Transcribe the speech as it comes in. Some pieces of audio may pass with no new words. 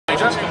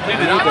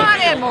completed. Come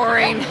on in,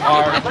 Maureen.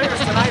 Our players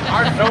tonight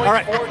are going All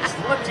right. for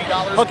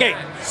 $20. Okay,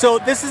 so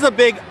this is a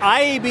big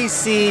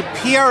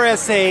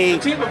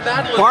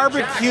IABC-PRSA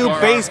barbecue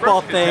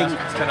baseball thing,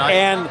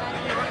 and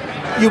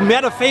you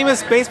met a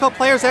famous baseball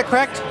player, is that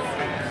correct?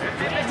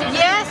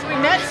 Yes, we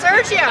met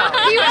Sergio.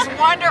 He was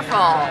wonderful.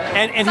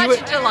 And Such he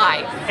was, a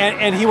delight.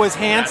 And he was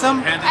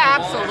handsome?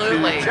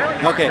 Absolutely.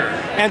 Okay,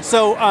 and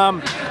so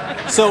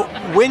so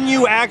when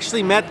you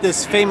actually met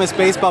this famous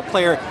baseball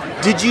player,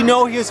 did you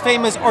know he was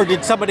famous, or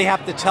did somebody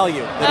have to tell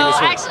you that he was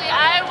famous? Actually,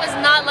 I was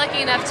not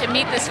lucky enough to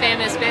meet this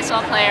famous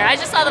baseball player. I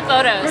just saw the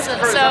photos,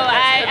 so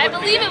I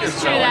believe it was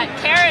true that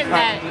Karen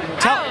met.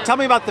 Tell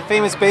me about the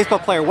famous baseball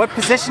player. What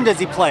position does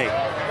he play?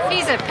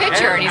 He's a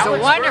pitcher, and he's a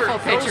wonderful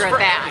pitcher at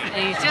that.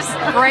 And he's just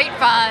great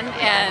fun,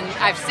 and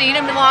I've seen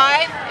him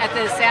live at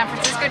the San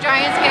Francisco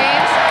Giants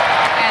games,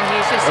 and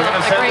he's just a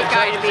great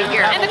guy to be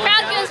here. And the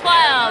crowd goes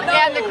wild.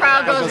 Yeah, and the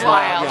crowd goes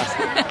wild.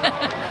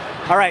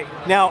 All right,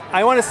 now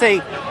I want to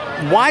say,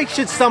 why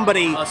should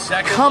somebody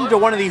come to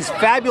one of these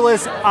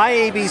fabulous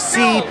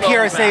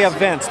IABC-PRSA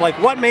events?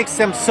 Like, what makes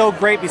them so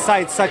great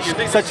besides such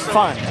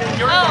fun?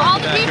 Oh, all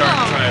the people.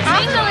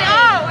 Mingling.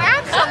 Oh,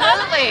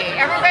 absolutely.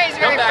 Everybody's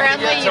very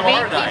friendly. You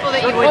meet people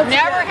that you would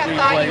never have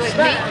thought you would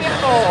meet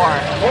before.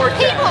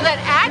 People that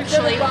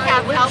actually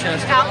have helped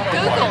out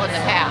Google in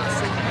the past.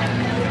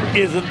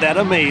 Isn't that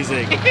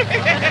amazing?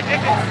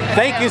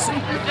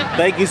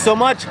 Thank you so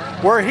much.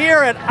 We're here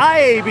at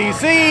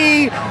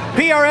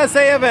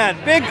IABC-PRSA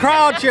event. Big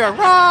crowd cheer.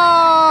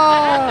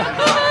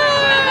 Rah!